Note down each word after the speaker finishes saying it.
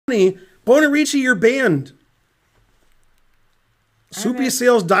Bonarici, you're banned. Supi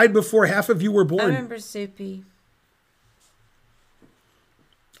sales died before half of you were born. I remember Supi.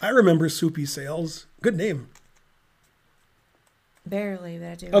 I remember Supi sales. Good name. Barely, but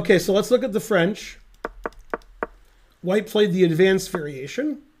I do. Okay, so let's look at the French. White played the advanced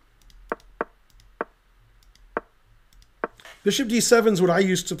variation. Bishop d7 is what I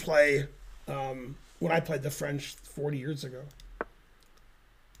used to play when I played the French 40 years ago.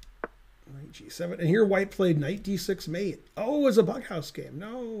 Knight g7. And here White played knight d6 mate. Oh, it was a bughouse game.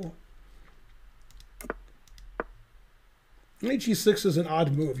 No. Knight g6 is an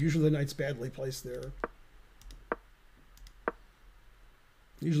odd move. Usually the knight's badly placed there.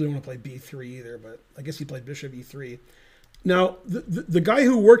 Usually don't want to play b3 either, but I guess he played bishop e3. Now, the guy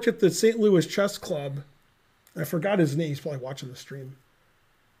who worked at the St. Louis Chess Club, I forgot his name. He's probably watching the stream.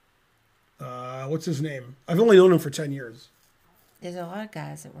 What's his name? I've only known him for 10 years. There's a lot of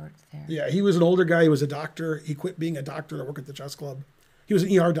guys that worked there. Yeah, he was an older guy. He was a doctor. He quit being a doctor to work at the chess club. He was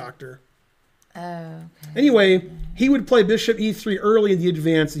an ER doctor. Oh, okay. Anyway, he would play bishop e3 early in the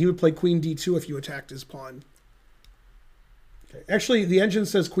advance, and he would play queen d2 if you attacked his pawn. Okay. Actually, the engine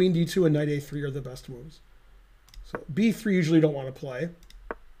says queen d2 and knight a3 are the best moves. So b3 usually don't want to play.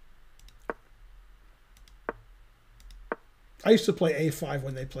 I used to play a5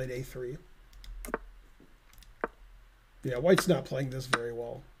 when they played a3. Yeah, White's not playing this very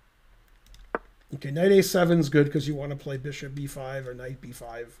well. Okay, knight a7 is good because you want to play bishop b5 or knight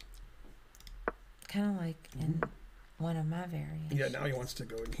b5. Kind of like in one of my variations. Yeah, now he wants to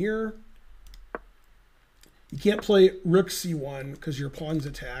go in here. You can't play rook c1 because your pawn's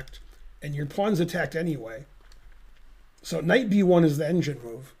attacked, and your pawn's attacked anyway. So knight b1 is the engine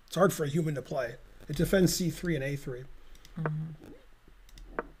move. It's hard for a human to play. It defends c3 and a3. Mm-hmm.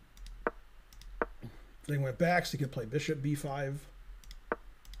 Then he went back, so he could play bishop b5.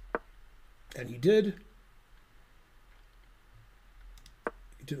 And he did.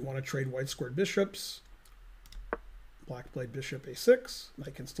 He didn't want to trade white squared bishops. Black played bishop a6.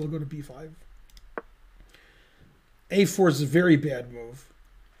 Knight can still go to b5. a4 is a very bad move.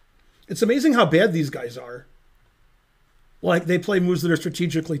 It's amazing how bad these guys are. Like, they play moves that are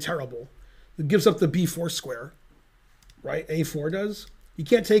strategically terrible. It gives up the b4 square. Right? a4 does. You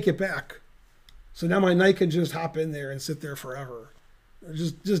can't take it back. So now my knight can just hop in there and sit there forever.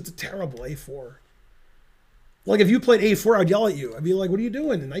 Just terrible a4. Like if you played a4, I'd yell at you. I'd be like, what are you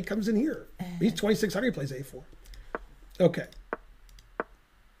doing? The knight comes in here. He's 2600, he plays a4. Okay.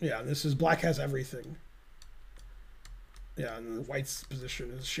 Yeah, this is black has everything. Yeah, and the white's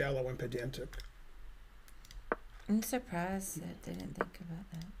position is shallow and pedantic. I'm surprised that they didn't think about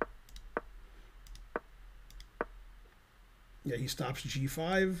that. Yeah, he stops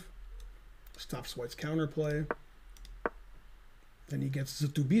g5. Stops white's counterplay. Then he gets the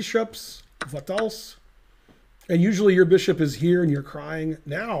two bishops. What else? And usually your bishop is here and you're crying.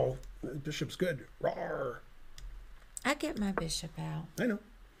 Now, the bishop's good. Rawr. I get my bishop out. I know.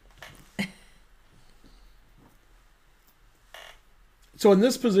 So in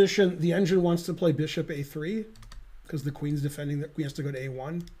this position, the engine wants to play bishop a3 because the queen's defending. The queen has to go to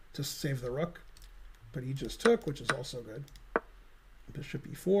a1 to save the rook. But he just took, which is also good. Bishop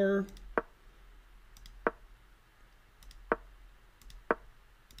e4.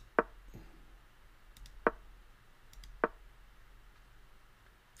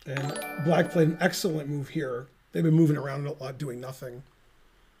 And black played an excellent move here. They've been moving around a lot, doing nothing.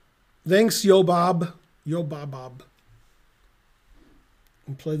 Thanks, Yo Bob. Yo Bob Bob.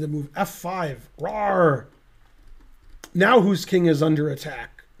 And played the move f5. Rawr. Now whose king is under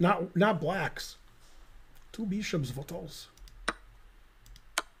attack? Not black's. Two bishops, votos.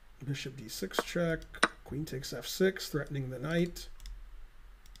 Bishop d6 check. Queen takes f6, threatening the knight.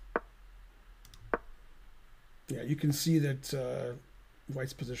 Yeah, you can see that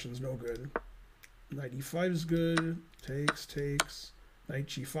white's position is no good. Knight e5 is good. Takes. Knight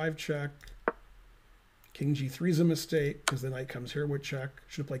g5 check. King g3 is a mistake because the knight comes here with check.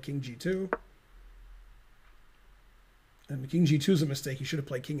 Should have played king g2. And king g2 is a mistake. He should have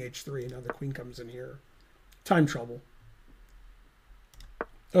played king h3. Now the queen comes in here. Time trouble.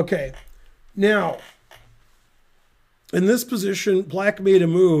 Okay. Now, in this position, black made a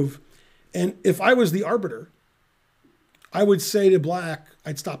move. And if I was the arbiter, I would say to black,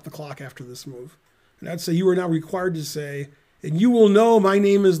 I'd stop the clock after this move. And I'd say, you are now required to say, and you will know my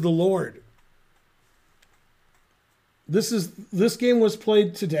name is the Lord. This game was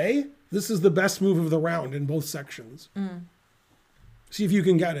played today. This is the best move of the round in both sections. Mm. See if you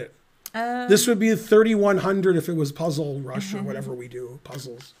can get it. This would be 3,100 if it was Puzzle Rush or whatever we do,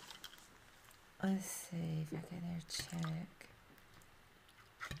 puzzles. Let's see if I can check.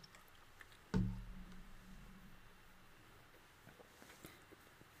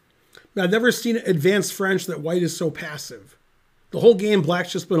 I've never seen advanced French that white is so passive. The whole game,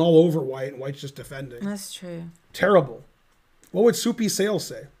 black's just been all over white, and white's just defending. That's true. Terrible. What would Supi Sales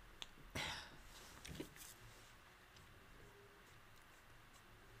say?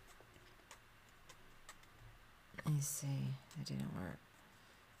 Let me see. It didn't work.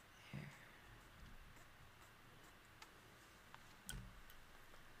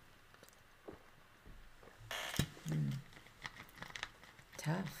 Here.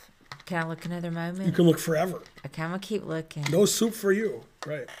 Tough. Can I look another moment? You can look forever. Okay, I'm going to keep looking. No soup for you.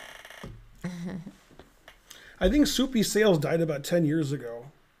 Right. I think Supi Sales died about 10 years ago.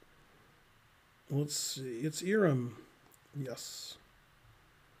 Let's see. It's Iram. Yes.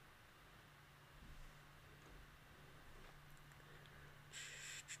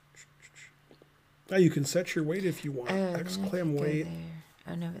 Now you can set your weight if you want. Exclam weight.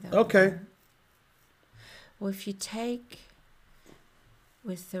 Oh, no, but that Okay. work. Well, if you take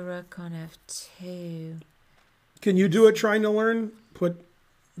with the rook on f2. Can you do it trying to learn? Put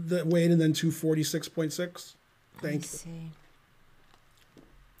the weight and then 246.6. Thank you. See.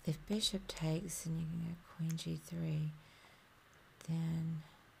 If bishop takes, then you can go queen g3. Then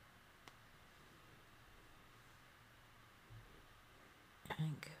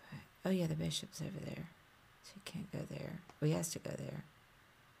and go back. Oh yeah, the bishop's over there, so you can't go there. Well, he has to go there.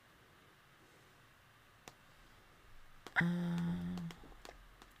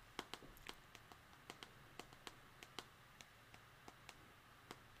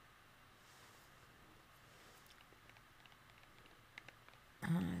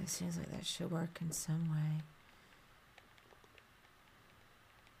 It seems like that should work in some way.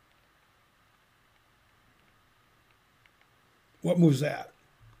 What moves that?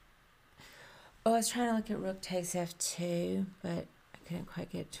 Oh, I was trying to look at rook takes f2, but I couldn't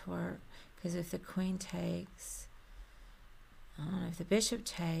quite get it to work. Because if the queen takes, I don't know, if the bishop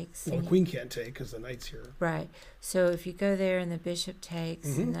takes... Well, the queen can't take because the knight's here. Right. So if you go there and the bishop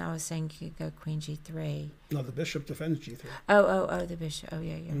takes, and I was saying you could go queen g3. No, the bishop defends g3. Oh, the bishop. Oh,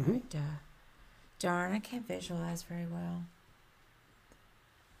 yeah, you're right. Duh. Darn, I can't visualize very well.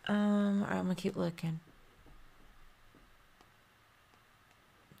 All right, I'm going to keep looking.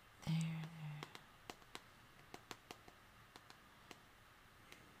 There.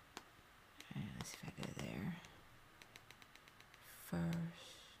 All right, let's see if I go there. First.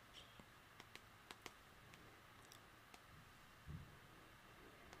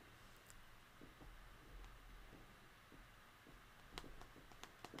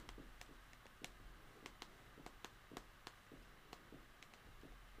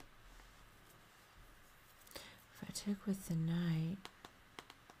 If I took with the knight,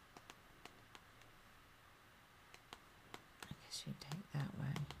 I guess you'd take that way.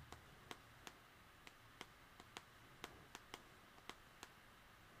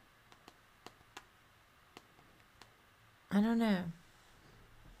 I don't know.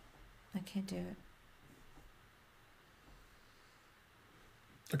 I can't do it.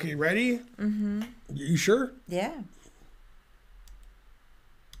 Okay, ready? Mm-hmm. You sure? Yeah.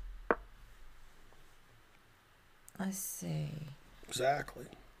 Let's see. Exactly.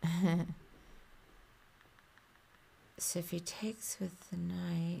 So if he takes with the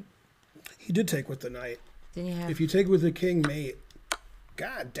knight, He did take with the knight. then you have... If you take with the king, mate.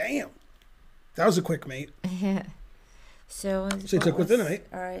 God damn. That was a quick mate. So he took with the knight.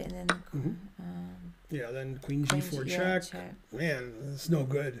 All right, and then... Yeah, then queen Queen g4 G- check. yeah, check. Man, it's no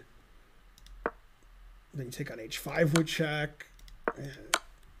good. Then you take on h5 with check. And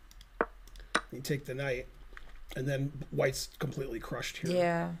you take the knight. And then white's completely crushed here.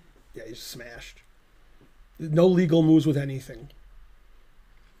 Yeah. Yeah, he's smashed. No legal moves with anything.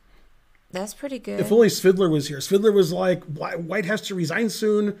 That's pretty good. If only Svidler was here. Svidler was like, white has to resign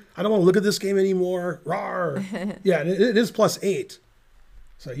soon. I don't want to look at this game anymore. Rawr. Yeah, and it is +8.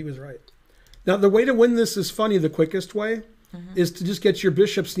 So he was right. Now, the way to win this is funny. The quickest way is to just get your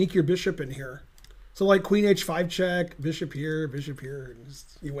bishop, sneak your bishop in here. So like queen h5 check, bishop here, and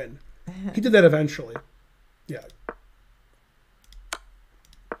just, you win. He did that eventually. Yeah.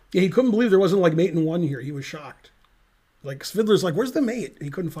 Yeah, he couldn't believe there wasn't like mate in one here. He was shocked. Like Svidler's like, where's the mate?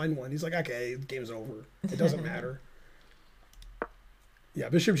 He couldn't find one. He's like, okay, game's over. It doesn't matter. Yeah,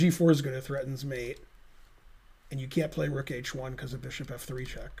 bishop g4 is good. It threatens mate. And you can't play rook h1 because of bishop f3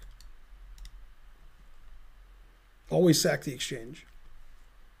 check. Always sack the exchange.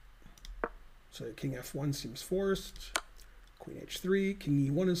 So king f1 seems forced. Queen h3.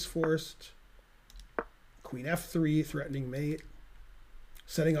 King e1 is forced. Queen f3, threatening mate.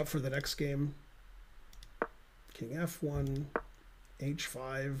 Setting up for the next game. King f1,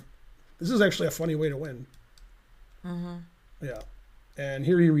 h5. This is actually a funny way to win. Yeah. And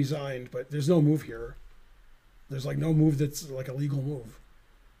here he resigned, but there's no move here. There's like no move that's like a legal move.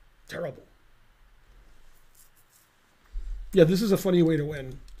 Terrible. Yeah, this is a funny way to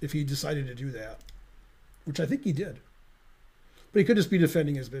win if he decided to do that, which I think he did. But he could just be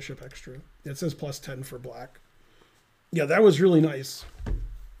defending his bishop extra. It says plus 10 for black. Yeah, that was really nice.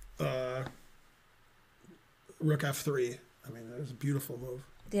 Rook f3. I mean, that was a beautiful move.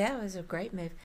 Yeah, it was a great move.